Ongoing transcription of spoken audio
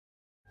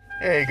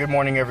Hey, good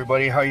morning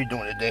everybody. How you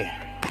doing today?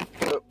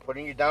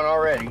 Putting you down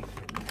already.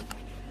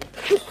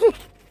 Just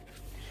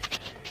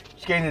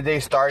getting the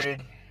day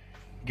started.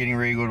 Getting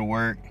ready to go to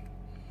work.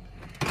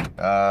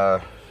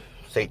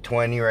 It's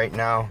 8:20 right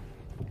now.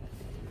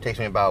 Takes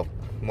me about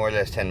more or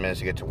less 10 minutes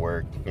to get to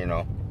work, you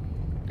know.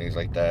 Things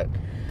like that.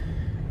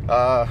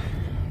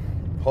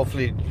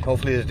 Hopefully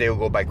this day will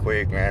go by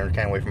quick, man. I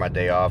can't wait for my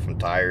day off. I'm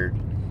tired.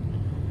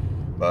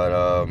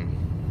 But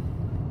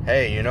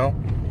hey, you know,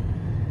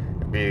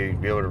 be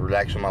able to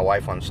relax with my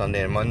wife on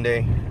Sunday and Monday.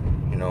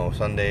 You know,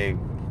 Sunday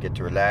get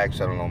to relax.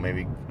 I don't know,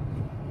 maybe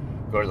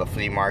go to the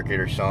flea market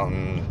or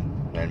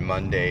something. And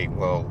Monday,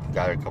 well,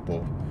 got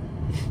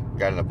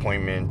an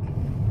appointment,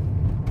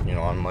 you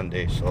know, on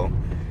Monday. So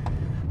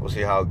we'll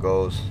see how it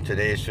goes.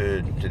 Today's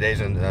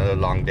another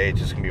long day. It's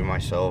just gonna be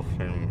myself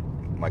and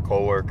my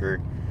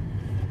coworker.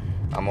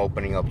 I'm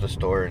opening up the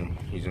store and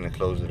he's gonna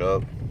close it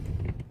up.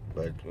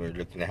 But we're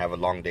looking to have a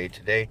long day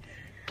today.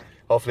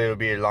 Hopefully it'll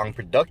be a long,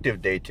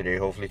 productive day today.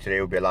 Hopefully today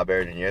will be a lot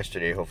better than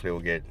yesterday. Hopefully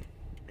we'll get,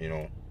 you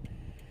know,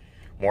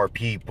 more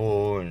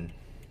people and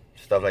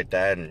stuff like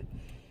that, and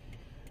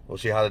we'll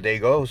see how the day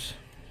goes.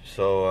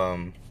 So,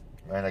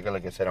 right,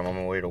 like I said, I'm on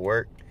my way to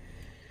work.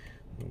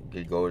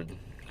 Go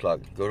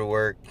to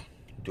work,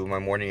 do my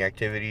morning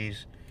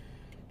activities,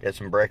 get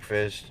some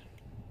breakfast.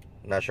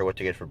 Not sure what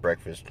to get for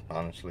breakfast,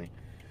 honestly.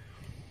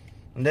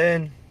 And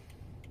then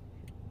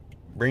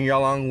bring y'all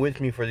along with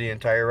me for the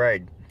entire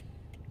ride.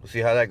 We'll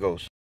see how that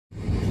goes.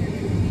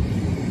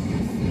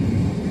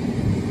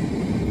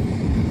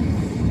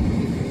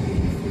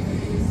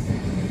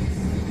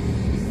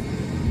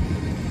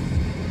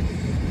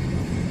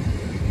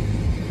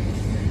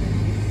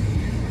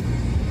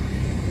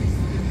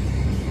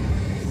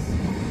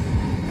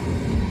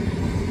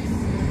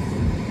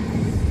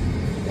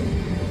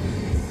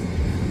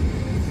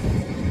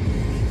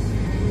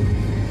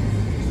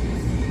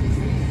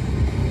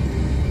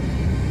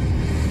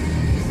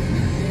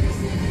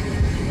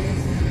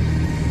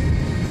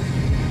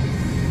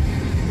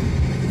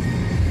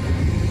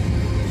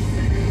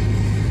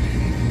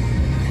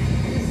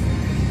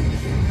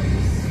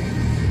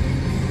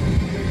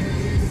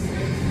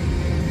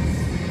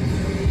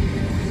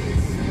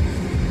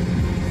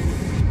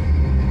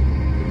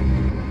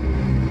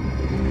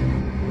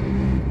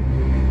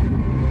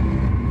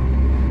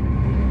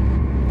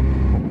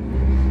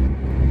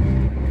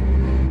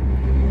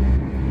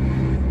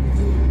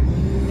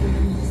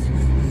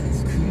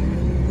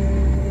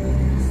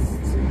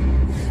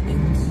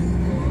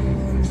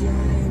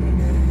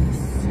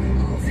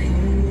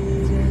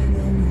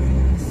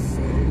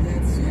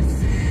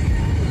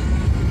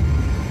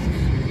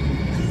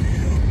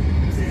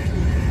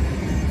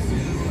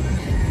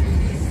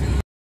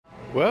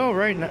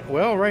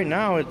 Right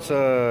now it's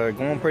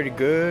going pretty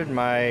good.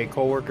 My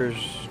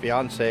coworker's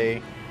fiance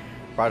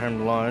brought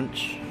him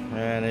lunch,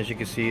 and as you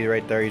can see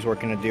right there, he's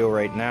working a deal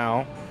right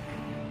now.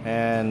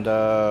 And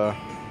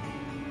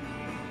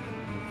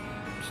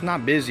it's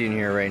not busy in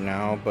here right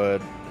now,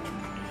 but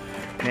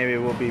maybe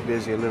we'll be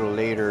busy a little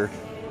later.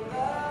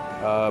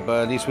 But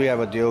at least we have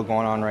a deal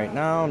going on right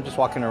now. I'm just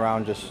walking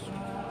around, just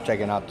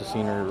checking out the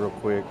scenery real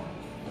quick,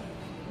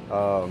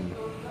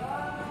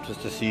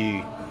 just to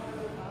see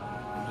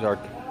our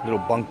little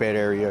bunk bed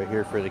area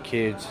here for the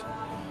kids.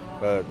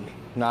 But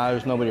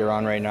there's nobody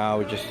around right now.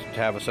 We just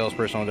have a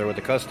salesperson over there with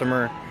the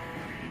customer,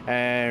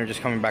 and we're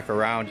just coming back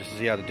around just to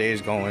see how the day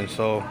is going.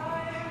 So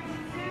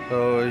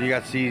you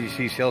got to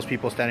see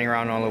salespeople standing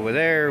around all over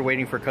there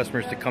waiting for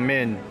customers to come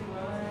in.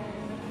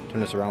 Turn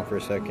this around for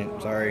a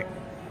second, sorry.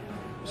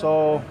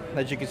 So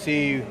as you can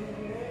see,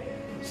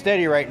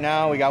 steady right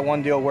now. We got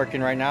one deal working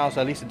right now, so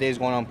at least the day's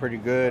going on pretty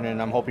good,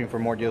 and I'm hoping for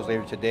more deals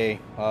later today.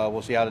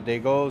 We'll see how the day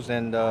goes,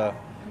 and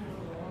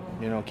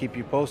you know, keep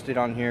you posted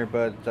on here.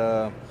 But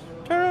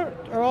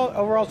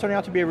overall, it's turning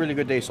out to be a really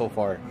good day so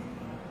far.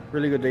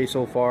 Really good day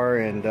so far,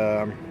 and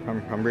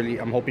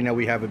I'm hoping that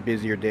we have a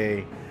busier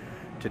day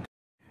today.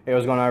 Hey,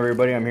 what's going on,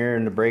 everybody? I'm here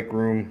in the break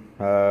room.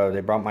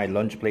 They brought my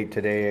lunch plate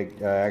today.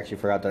 I actually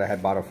forgot that I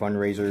had bought a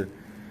fundraiser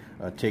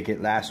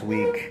ticket last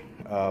week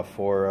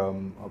for a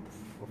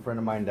friend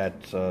of mine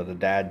that's the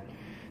dad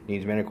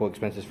needs medical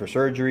expenses for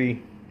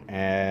surgery,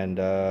 and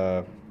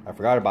I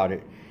forgot about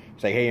it.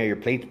 It's like, hey, your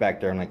plate's back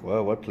there. I'm like,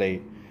 well, what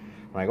plate?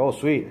 I'm like, oh,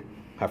 sweet.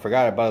 I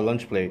forgot I bought a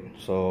lunch plate.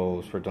 So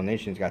it's for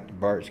donations.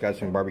 It's got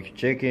some barbecue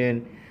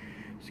chicken.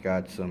 It's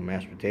got some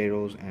mashed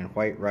potatoes and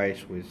white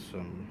rice with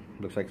some,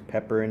 looks like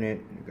pepper in it.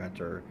 We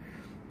got our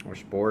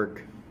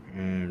spork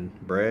and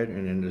bread.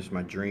 And then there's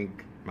my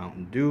drink,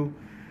 Mountain Dew.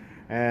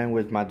 And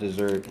with my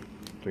dessert,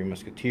 Three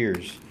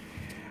Musketeers.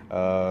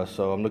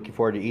 So I'm looking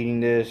forward to eating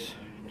this,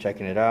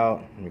 checking it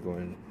out. Let me go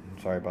ahead.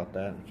 Sorry about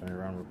that. Turn it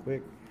around real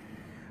quick.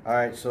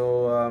 Alright,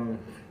 so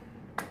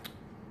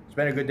it's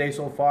been a good day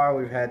so far.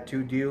 We've had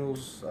 2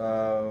 deals,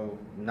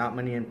 not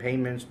many in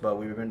payments, but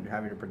we've been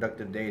having a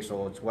productive day,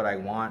 so it's what I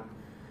want.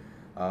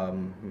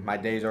 My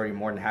day is already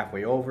more than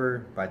halfway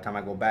over. By the time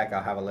I go back,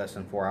 I'll have less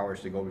than 4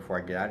 hours to go before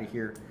I get out of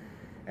here,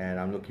 and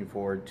I'm looking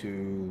forward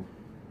to,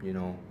 you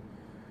know,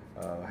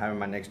 having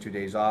my next 2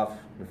 days off,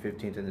 the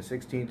 15th and the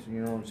 16th,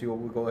 you know, and see what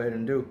we'll go ahead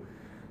and do.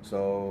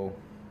 So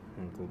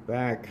I'm gonna go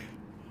back,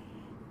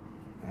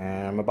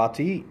 and I'm about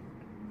to eat.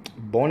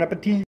 Bon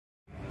appetit.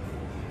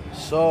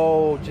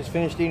 So just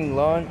finished eating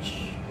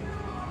lunch.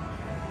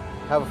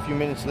 Have a few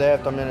minutes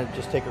left. I'm gonna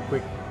just take a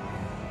quick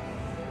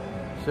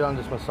sit on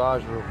this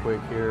massage real quick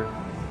here.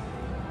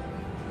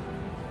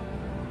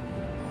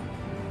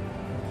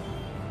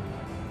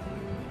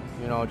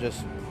 You know,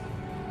 just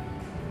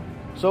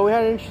so we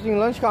had an interesting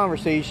lunch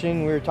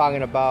conversation. We were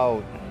talking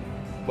about,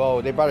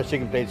 well, they brought a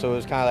chicken plate, so it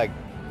was kind of like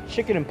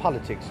chicken and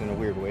politics in a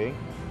weird way.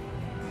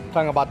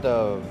 Talking about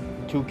the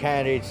 2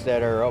 candidates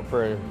that are up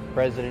for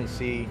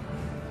presidency,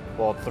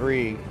 well,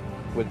 3,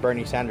 with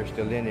Bernie Sanders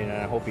still in it, and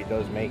I hope he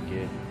does make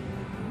it.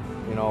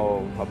 You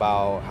know,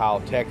 about how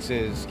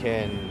Texas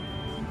can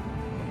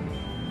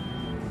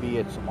be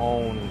its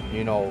own,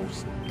 you know,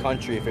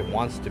 country if it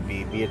wants to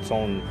be its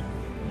own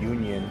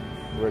union.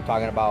 We were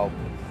talking about,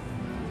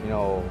 you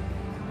know,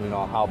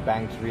 how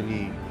banks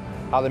really,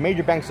 how the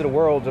major banks of the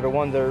world are the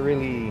ones that are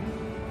really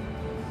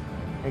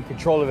in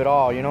control of it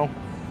all, you know,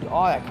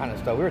 all that kind of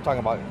stuff. We were talking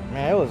about,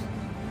 man, it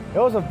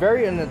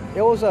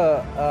was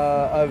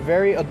a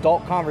very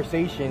adult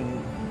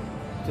conversation,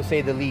 to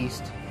say the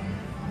least.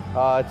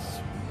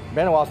 It's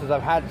been a while since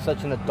I've had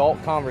such an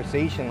adult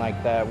conversation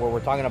like that, where we're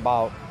talking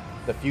about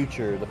the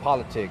future, the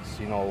politics,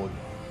 you know,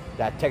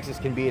 that Texas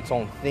can be its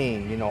own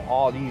thing, you know,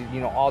 all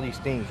these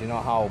things, you know,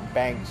 how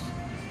banks,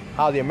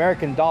 how the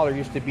American dollar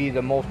used to be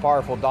the most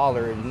powerful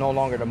dollar and no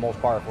longer the most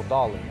powerful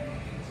dollar.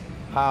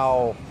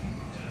 How,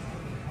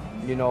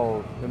 you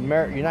know, the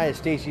United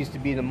States used to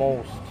be the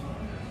most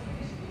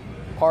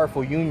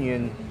powerful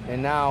union,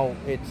 and now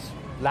it's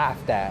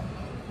laughed at.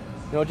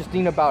 You know, just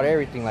thinking about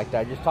everything like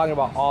that, just talking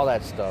about all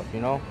that stuff,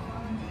 you know.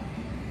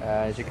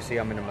 As you can see,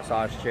 I'm in a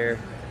massage chair,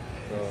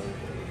 so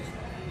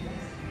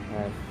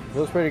it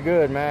feels pretty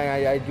good,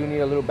 man. I do need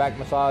a little back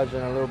massage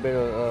and a little bit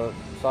of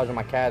massage on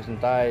my calves and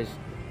thighs.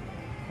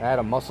 I had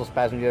a muscle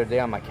spasm the other day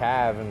on my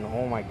calf, and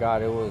oh my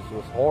god, it was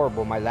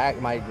horrible. My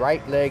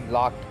right leg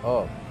locked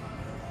up.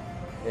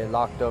 It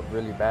locked up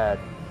really bad.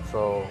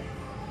 So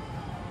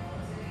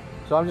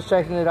I'm just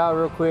checking it out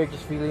real quick,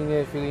 just feeling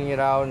it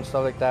out and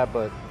stuff like that.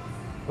 But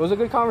it was a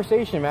good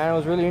conversation, man. It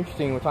was really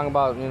interesting. We're talking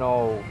about, you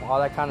know, all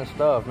that kind of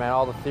stuff, man.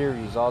 All the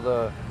theories, all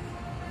the,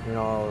 you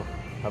know,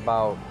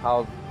 about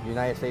how the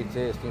United States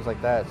is, things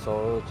like that.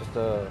 So it was just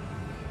a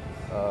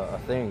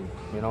thing,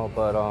 you know.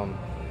 But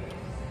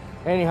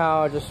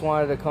anyhow, I just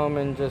wanted to come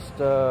and just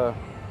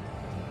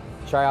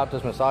try out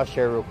this massage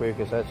chair real quick,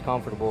 because that's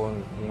comfortable,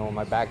 and you know,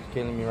 my back's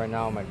killing me right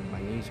now. My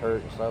knees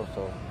hurt and stuff,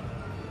 so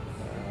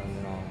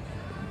you know,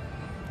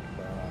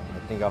 I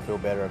think I'll feel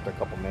better after a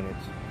couple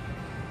minutes.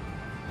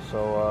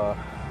 So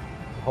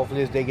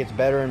hopefully this day gets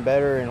better and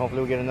better, and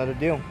hopefully we get another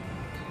deal.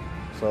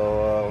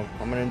 So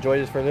I'm gonna enjoy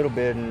this for a little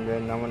bit, and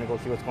then I'm gonna go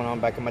see what's going on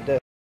back at my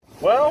desk.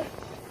 Well,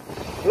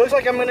 it looks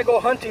like I'm gonna go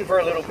hunting for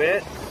a little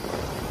bit.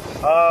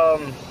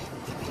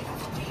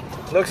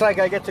 Looks like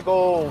I get to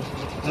go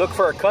look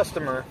for a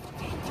customer.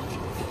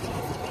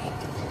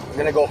 I'm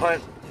gonna go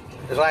hunt.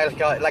 As I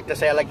like to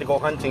say, I like to go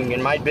hunting.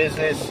 In my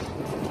business,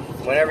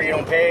 whenever you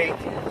don't pay,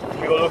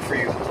 we go look for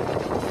you.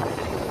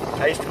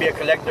 I used to be a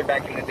collector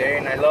back in the day,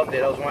 and I loved it.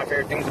 That was one of my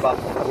favorite things about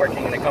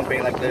working in a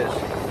company like this.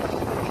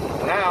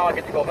 Now I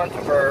get to go hunting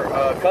for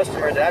a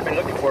customer that I've been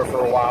looking for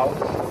a while.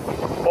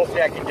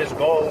 Hopefully I can just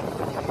go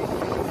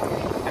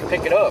and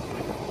pick it up.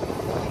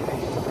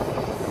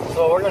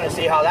 So we're gonna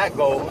see how that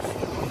goes.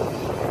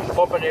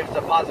 Hoping it's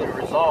a positive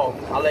result.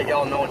 I'll let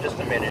y'all know in just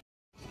a minute.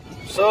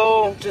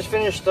 So just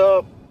finished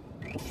up,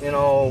 you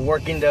know,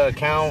 working the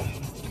account,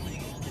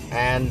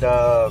 and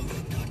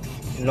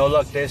no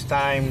luck this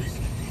time.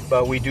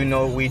 But we do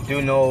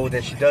know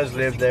that she does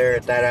live there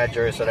at that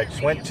address that I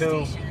just went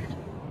to.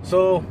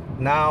 So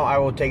now I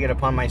will take it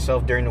upon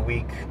myself during the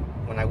week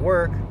when I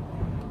work,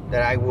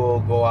 that I will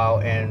go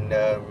out and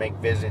make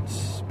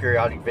visits,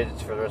 periodic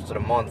visits for the rest of the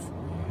month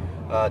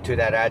to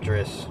that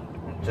address,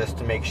 just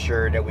to make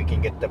sure that we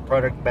can get the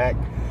product back.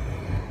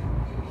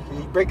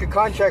 You break a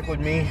contract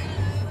with me,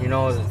 you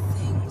know,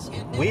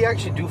 we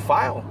actually do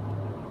file.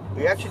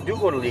 We actually do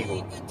go to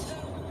legal.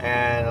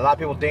 And a lot of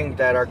people think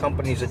that our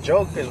company's a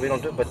joke because we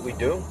don't do it, but we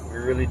do. We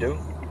really do.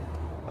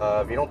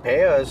 If you don't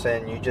pay us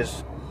and you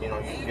just, you know,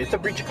 it's a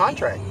breach of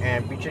contract.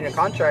 And breaching a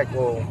contract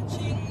will,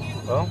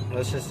 well,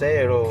 let's just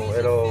say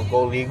it'll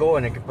go legal,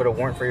 and it can put a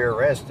warrant for your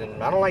arrest.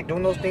 And I don't like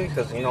doing those things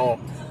because, you know,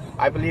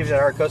 I believe that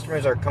our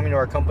customers are coming to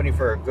our company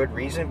for a good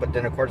reason. But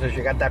then, of course, as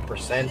you got that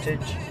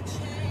percentage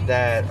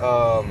that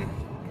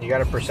you got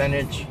a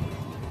percentage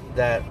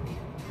that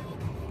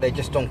they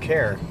just don't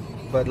care.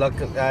 But look,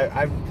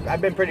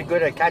 I've been pretty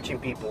good at catching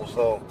people,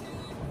 so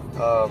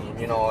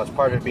you know, as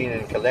part of being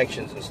in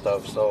collections and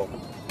stuff. So,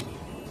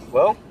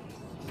 well,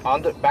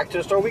 back to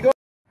the store we go.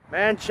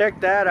 Man, check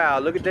that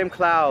out! Look at them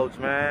clouds,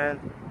 man.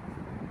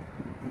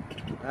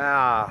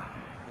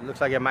 It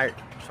looks like a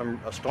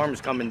storm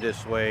is coming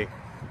this way.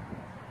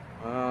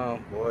 Oh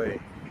boy,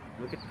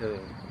 look at the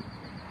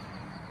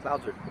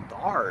clouds are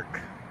dark.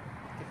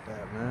 Look at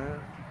that, man.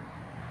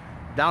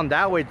 down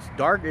that way it's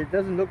dark. It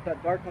doesn't look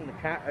that dark on the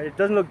it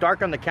doesn't look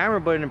dark on the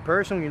camera, but in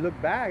person when you look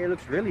back, it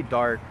looks really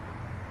dark.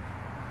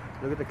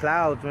 Look at the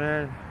clouds,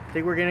 man. I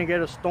think we're gonna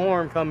get a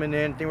storm coming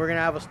in. I think we're gonna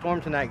have a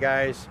storm tonight,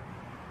 guys.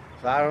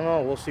 So I don't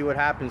know. We'll see what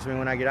happens. I mean,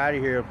 when I get out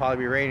of here, it'll probably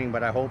be raining,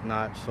 but I hope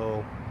not.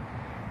 So,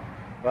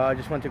 well, I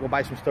just went to go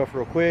buy some stuff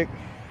real quick,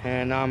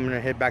 and now I'm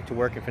gonna head back to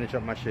work and finish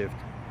up my shift.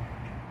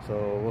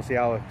 So we'll see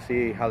how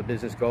the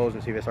business goes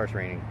and see if it starts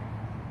raining.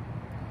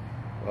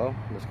 Well,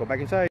 let's go back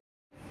inside.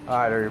 All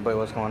right, everybody,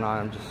 what's going on?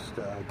 I'm just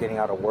getting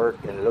out of work,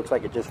 and it looks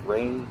like it just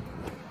rained.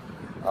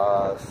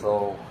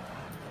 So,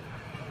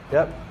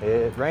 yep,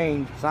 it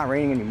rained. It's not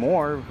raining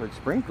anymore. It's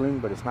sprinkling,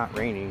 but it's not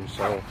raining.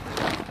 So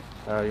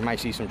you might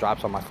see some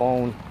drops on my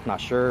phone. Not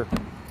sure,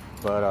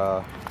 but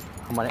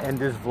I'm gonna end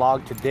this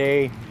vlog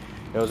today.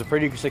 It was a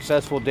pretty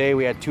successful day.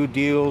 We had 2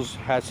 deals,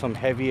 had some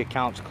heavy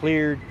accounts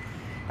cleared,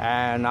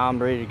 and now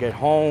I'm ready to get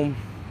home,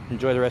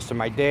 enjoy the rest of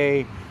my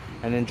day,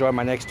 and enjoy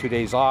my next 2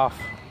 days off.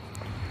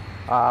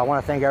 I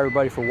want to thank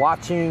everybody for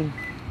watching,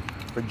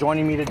 for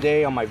joining me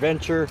today on my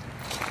venture,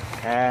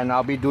 and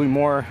I'll be doing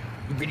more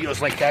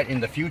videos like that in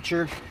the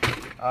future.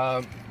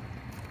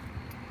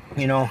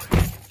 You know,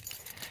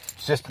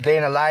 it's just a day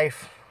in the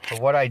life of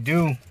what I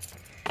do,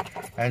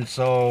 and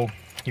so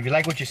if you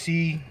like what you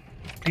see,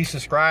 please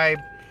subscribe.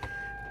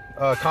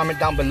 Comment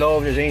down below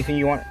if there's anything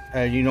you want,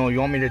 you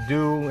want me to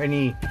do,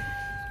 any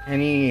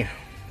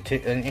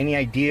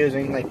ideas,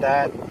 anything like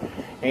that,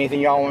 anything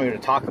y'all want me to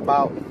talk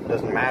about,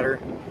 doesn't matter.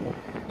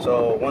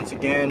 So once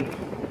again,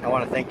 I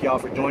want to thank y'all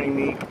for joining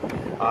me.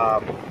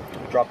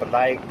 Drop a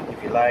like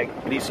if you like.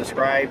 Please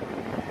subscribe.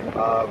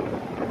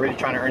 I'm really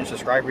trying to earn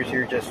subscribers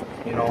here. Just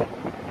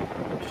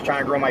trying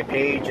to grow my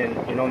page, and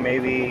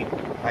maybe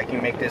I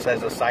can make this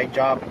as a side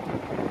job.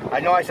 I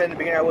know I said in the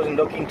beginning I wasn't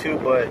looking to,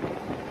 but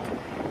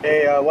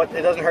hey,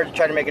 it doesn't hurt to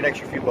try to make an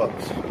extra few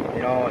bucks,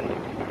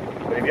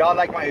 But if y'all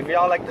like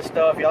the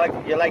stuff, you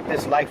like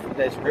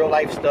this real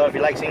life stuff,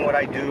 you like seeing what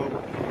I do,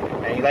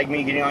 and you like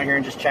me getting on here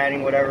and just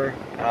chatting, whatever,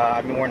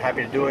 I'd be more than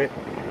happy to do it.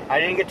 I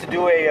didn't get to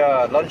do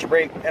a lunch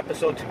break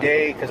episode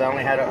today because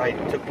I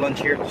took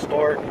lunch here at the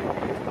store,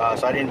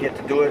 so I didn't get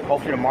to do it.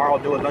 Hopefully tomorrow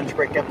I'll do a lunch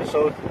break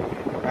episode,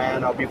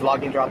 and I'll be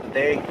vlogging throughout the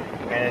day,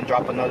 and then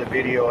drop another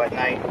video at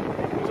night.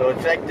 So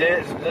it's like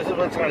this is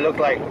what it's gonna look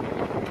like.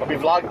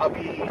 I'll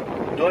be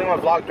doing my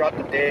vlog throughout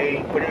the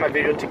day, putting my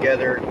video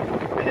together,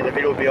 and then the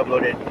video will be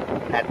uploaded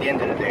at the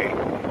end of the day.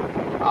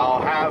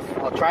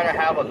 I'll try to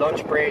have a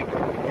lunch break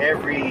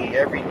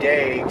every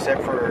day,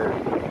 except for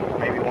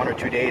maybe 1 or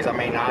 2 days I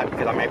may not,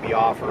 because I might be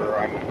off, or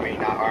I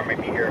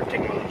might be here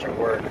taking my lunch at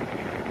work.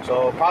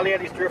 So probably at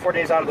least 3 or 4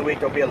 days out of the week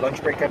there'll be a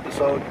lunch break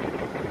episode.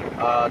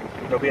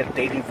 There'll be a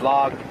daily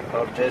vlog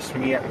of just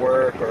me at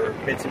work, or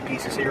bits and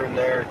pieces here and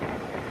there.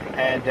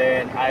 And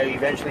then I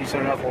eventually,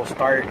 soon enough, will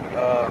start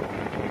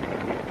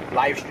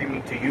live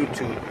streaming to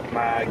YouTube,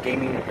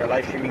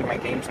 live streaming my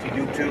games to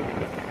YouTube.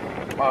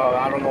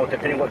 I don't know,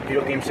 depending what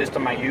video game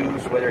system I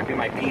use, whether it be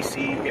my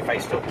PC, if I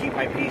still keep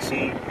my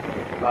PC,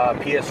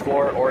 PS4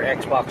 or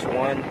Xbox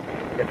One,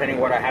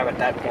 depending what I have at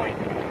that point.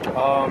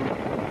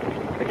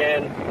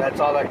 Again, that's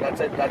all I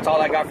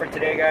got for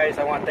today, guys.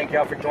 I want to thank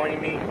y'all for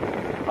joining me.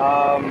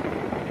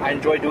 I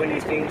enjoy doing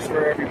these things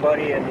for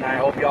everybody, and I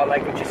hope y'all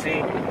like what you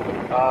see.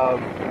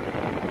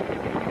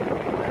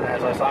 And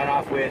as I sign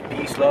off with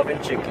peace, love,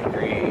 and chicken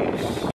grease.